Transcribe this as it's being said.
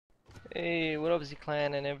Hey, what up, Z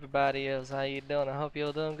Clan and everybody else? How you doing? I hope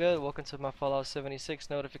you're doing good. Welcome to my Fallout 76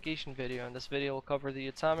 notification video. In this video, we'll cover the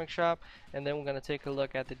atomic shop, and then we're gonna take a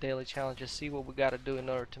look at the daily challenges, see what we gotta do in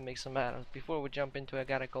order to make some atoms. Before we jump into it, I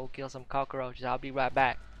gotta go kill some cockroaches. I'll be right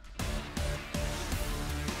back.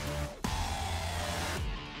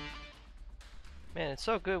 Man, it's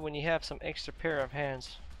so good when you have some extra pair of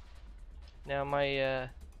hands. Now my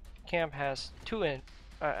camp has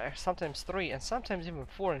sometimes 3, and sometimes even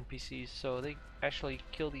 4 NPCs, so they actually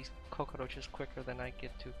kill these cockroaches quicker than I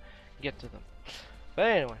get to them. But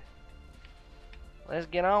anyway, let's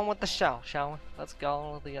get on with the show, shall we? Let's go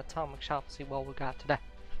on with the atomic shop and see what we got today.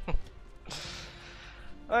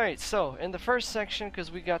 Alright, so in the first section,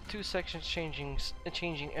 because we got 2 sections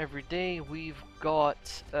changing every day, we've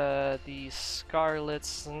got the Starlet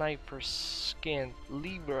sniper skin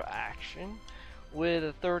lever action with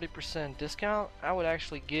a 30% discount. I would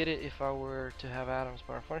actually get it if I were to have atoms,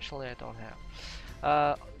 but unfortunately I don't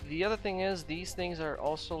have. The other thing is, these things are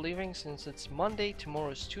also leaving since it's Monday.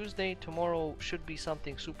 Tomorrow's Tuesday. Tomorrow should be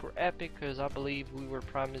something super epic because I believe we were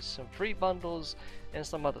promised some free bundles and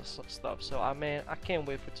some other stuff. So I can't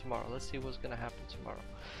wait for tomorrow. Let's see what's gonna happen tomorrow.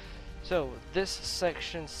 So this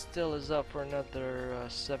section still is up for another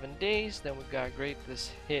 7 days. Then we got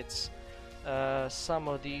greatest hits. Some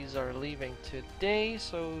of these are leaving today,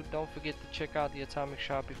 so don't forget to check out the atomic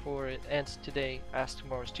shop before it ends today, as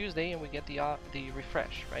tomorrow's Tuesday, and we get the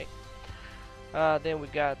refresh, right? Then we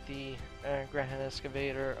got the Grand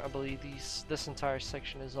Excavator. I believe this entire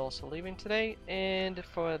section is also leaving today, and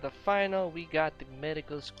for the final we got the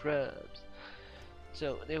medical scrubs.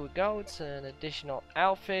 So there we go. It's an additional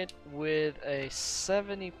outfit with a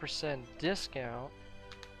 70% discount,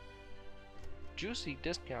 juicy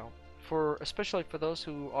discount, especially for those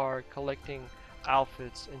who are collecting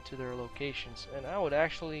outfits into their locations. And I would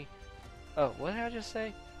actually, oh, what did I just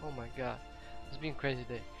say? Oh my god, it's been a crazy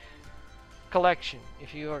day. Collection,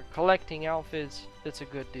 if you are collecting outfits, it's a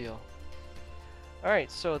good deal.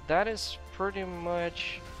 Alright, so that is pretty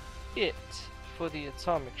much it for the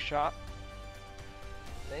atomic shop.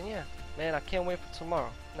 And yeah, man, I can't wait for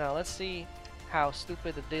tomorrow. Now let's see how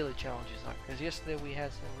stupid the daily challenges are, because yesterday we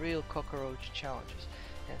had some real cockroach challenges.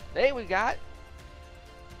 Today we got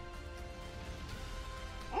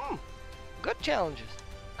good challenges.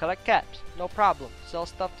 Collect caps, no problem. Sell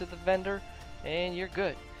stuff to the vendor and you're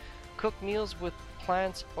good. Cook meals with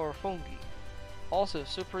plants or fungi, also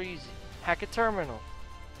super easy. Hack a terminal,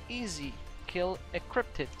 easy. Kill a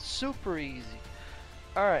cryptid, super easy.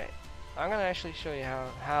 Alright, I'm gonna actually show you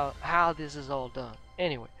how this is all done.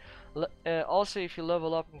 Anyway, also if you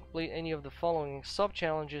level up and complete any of the following sub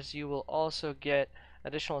challenges, you will also get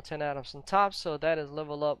additional 10 atoms on top. So that is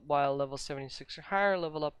level up while level 76 or higher,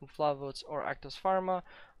 level up in Flavotes or Actos Pharma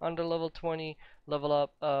under level 20, level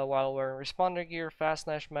up while wearing responder gear, fast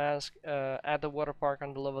Nash mask at the water park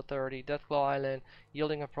under level 30, Deathclaw Island,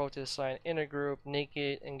 yielding a protest sign, inner group,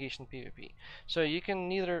 naked, engaged in PvP. So you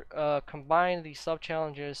can either combine the sub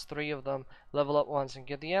challenges, 3 of them, level up once and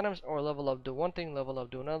get the atoms, or level up do one thing, level up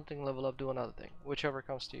do another thing, level up do another thing, whichever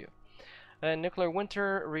comes to you. And Nuclear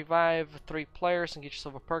Winter, revive 3 players and get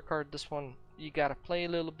yourself a perk card. This one you gotta play a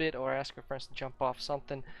little bit or ask your friends to jump off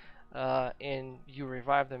something, and you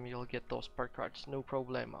revive them, you'll get those perk cards, no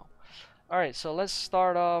problemo. Alright, so let's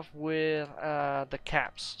start off with the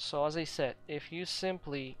caps. So as I said, if you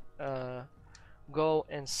simply go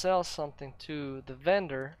and sell something to the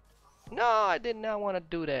vendor. No, I did not want to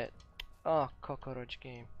do that. Oh, cockroach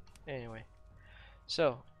game. Anyway,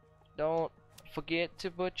 so don't forget to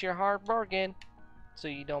put your hard bargain so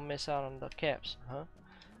you don't miss out on the caps, huh?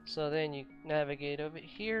 So then you navigate over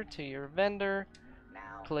here to your vendor,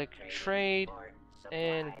 click trade,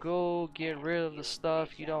 and go get rid of the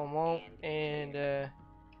stuff you don't want, and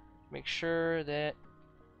make sure that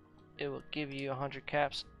it will give you 100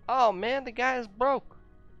 caps. Oh man, the guy is broke.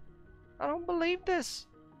 I don't believe this.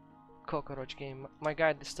 Cockroach game. My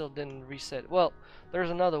guy still didn't reset. Well, there's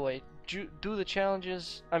another way. Do the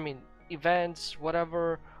challenges, I mean events,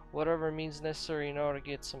 whatever means necessary in order to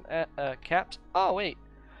get some caps. Oh wait,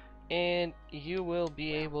 and you will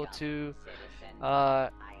be able to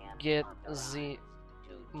get the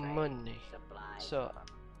money. So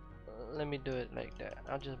let me do it like that.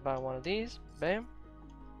 I'll just buy one of these. Bam.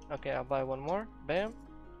 Okay, I'll buy one more. Bam.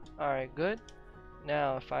 Alright, good.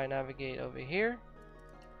 Now if I navigate over here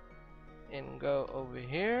and go over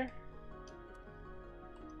here.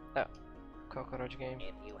 Oh, cockroach game.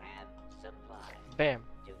 Bam.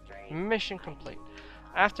 Mission complete.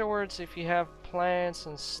 Afterwards, if you have plants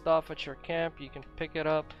and stuff at your camp, you can pick it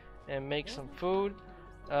up and make some food.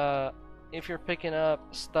 if you're picking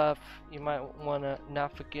up stuff, you might want to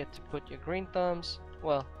not forget to put your green thumbs.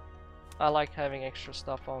 Well, I like having extra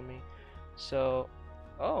stuff on me. So,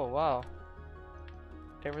 oh wow,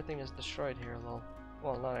 everything is destroyed here, lol.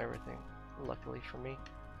 Well, not everything, luckily for me.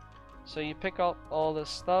 So you pick up all this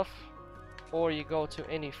stuff, or you go to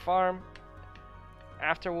any farm.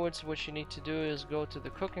 Afterwards, what you need to do is go to the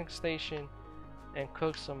cooking station and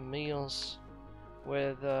cook some meals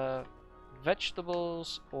with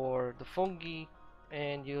vegetables or the fungi,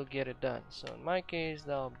 and you'll get it done. So in my case,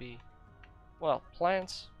 that'll be, well,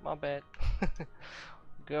 plants, my bad.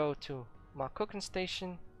 Go to my cooking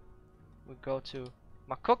station. We go to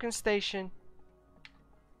my cooking station.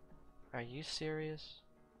 Are you serious?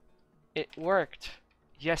 It worked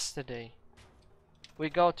yesterday. We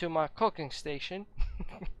go to my cooking station.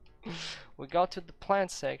 We go to the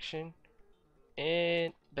plant section,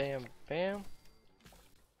 and bam bam,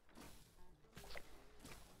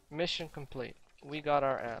 mission complete. We got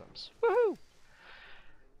our atoms. Woohoo!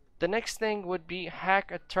 The next thing would be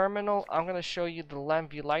hack a terminal. I'm gonna show you the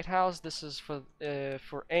Lampview Lighthouse. This is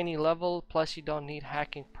for any level, plus you don't need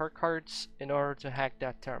hacking perk cards in order to hack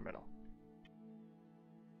that terminal.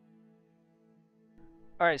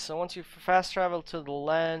 Alright, so once you fast travel to the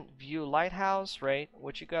Lampview Lighthouse, right,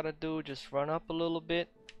 what you gotta do, just run up a little bit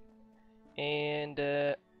and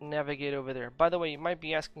navigate over there. By the way, you might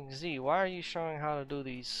be asking, Z, why are you showing how to do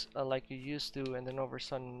these like you used to, and then all of a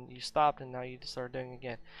sudden you stopped and now you start doing it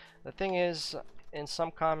again? The thing is, in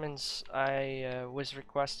some comments I was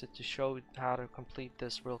requested to show how to complete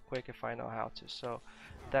this real quick if I know how to. So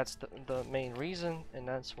that's the main reason, and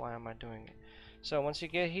that's why I'm doing it. So once you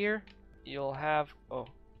get here, you'll have, oh,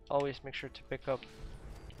 always make sure to pick up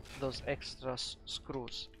those extra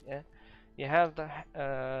screws. Yeah, you have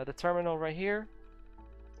the terminal right here,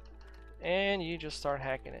 and you just start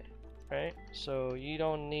hacking it, right? So you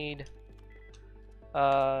don't need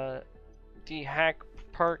the hack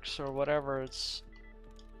perks or whatever. It's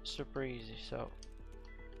super easy. So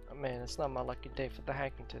man, it's not my lucky day for the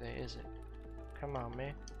hacking today, is it? Come on,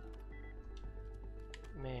 man.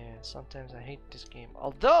 Man, sometimes I hate this game,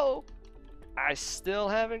 although I still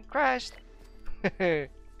haven't crashed. There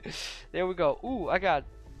we go. Ooh, I got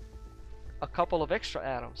a couple of extra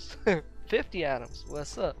atoms. 50 atoms.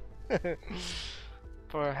 What's up?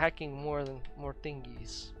 For hacking more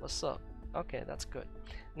thingies. What's up? Okay, that's good.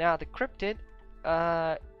 Now the cryptid,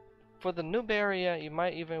 for the noob area, you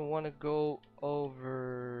might even want to go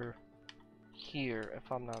over here,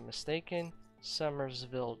 if I'm not mistaken.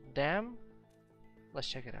 Summersville Dam. Let's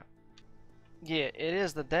check it out. Yeah, it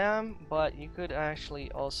is the dam, but you could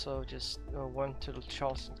actually also just run to the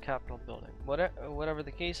Charleston Capitol building. Whatever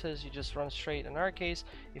the case is, you just run straight. In our case,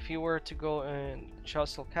 if you were to go in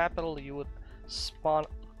Charleston Capitol, you would spawn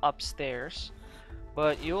upstairs,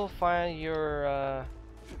 but you'll find your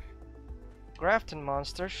Grafton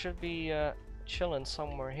monster should be chilling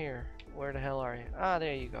somewhere here. Where the hell are you? Ah,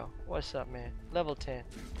 there you go. What's up, man? Level 10.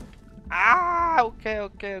 Ah,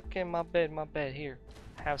 okay, my bad. Here,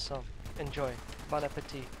 have some. Enjoy. Bon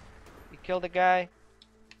appetit. You kill the guy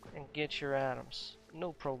and get your atoms.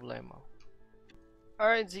 No problemo.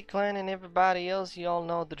 Alright, Z-Clan and everybody else, you all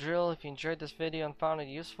know the drill. If you enjoyed this video and found it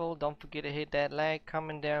useful, don't forget to hit that like,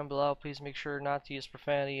 comment down below. Please make sure not to use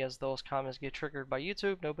profanity, as those comments get triggered by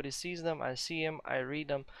YouTube. Nobody sees them. I see them, I read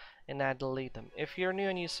them, and I delete them. If you're new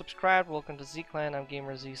and you subscribed, welcome to Z-Clan. I'm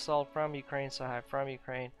Gamer Z Salt from Ukraine, so hi from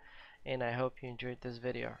Ukraine, and I hope you enjoyed this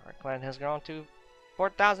video. Our clan has grown to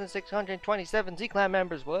 4,627 Z-Clan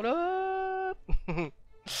members. What up?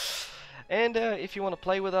 And if you want to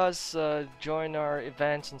play with us, join our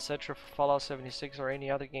events, etc. for Fallout 76 or any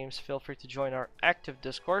other games, feel free to join our active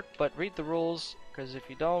Discord. But read the rules, because if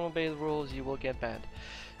you don't obey the rules, you will get banned.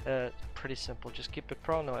 Pretty simple. Just keep it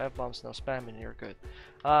pro, no F-bombs, no spam, and you're good.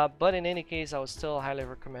 But in any case, I would still highly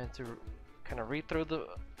recommend to kind of read through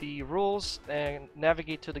the rules and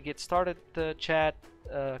navigate to the Get Started chat.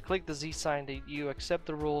 Click the Z sign that you accept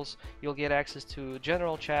the rules. You'll get access to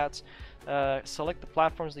general chats. Select the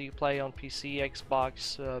platforms that you play on PC,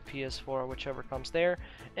 Xbox, PS4, whichever comes there,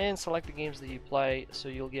 and select the games that you play, so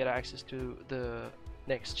you'll get access to the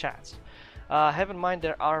next chats. Have in mind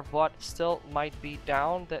that our bot still might be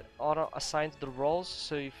down that auto assigns the roles,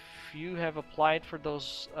 so if you have applied for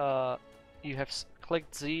those, you have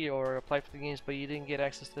clicked Z or applied for the games but you didn't get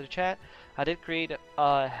access to the chat, I did create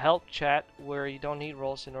a help chat where you don't need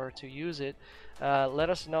roles in order to use it. Let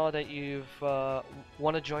us know that you've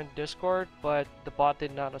want to join Discord, but the bot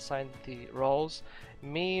did not assign the roles.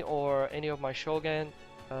 Me or any of my Shogun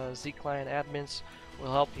Z-Clan admins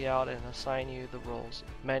will help you out and assign you the roles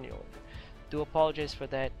manually. Do apologize for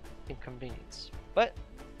that inconvenience. But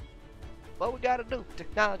what we gotta do.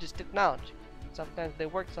 Technology's technology. Sometimes they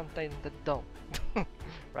work, sometimes they don't.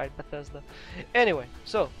 Right, Bethesda? Anyway,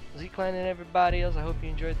 so, Z-Clan and everybody else, I hope you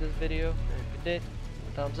enjoyed this video. And if you did,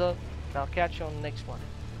 thumbs up. And I'll catch you on the next one.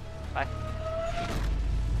 Bye.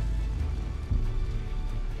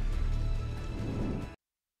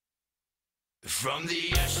 From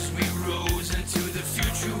the ashes we rose, and to the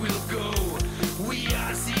future we'll go. We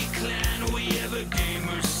are Z-Clan, we have a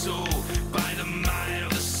gamer's soul. By the might of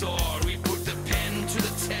the sword, we put the pen to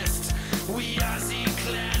the test. We are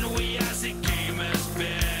Z-Clan, we are Z-Gamers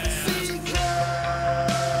best. Z-Clan,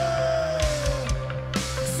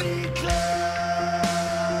 Z-Clan.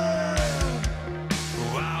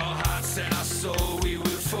 Our hearts and our soul, we will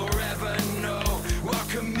forever know. Our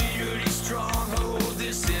community stronghold,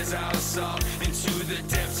 this is our song. Into the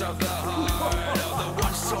depths of the heart.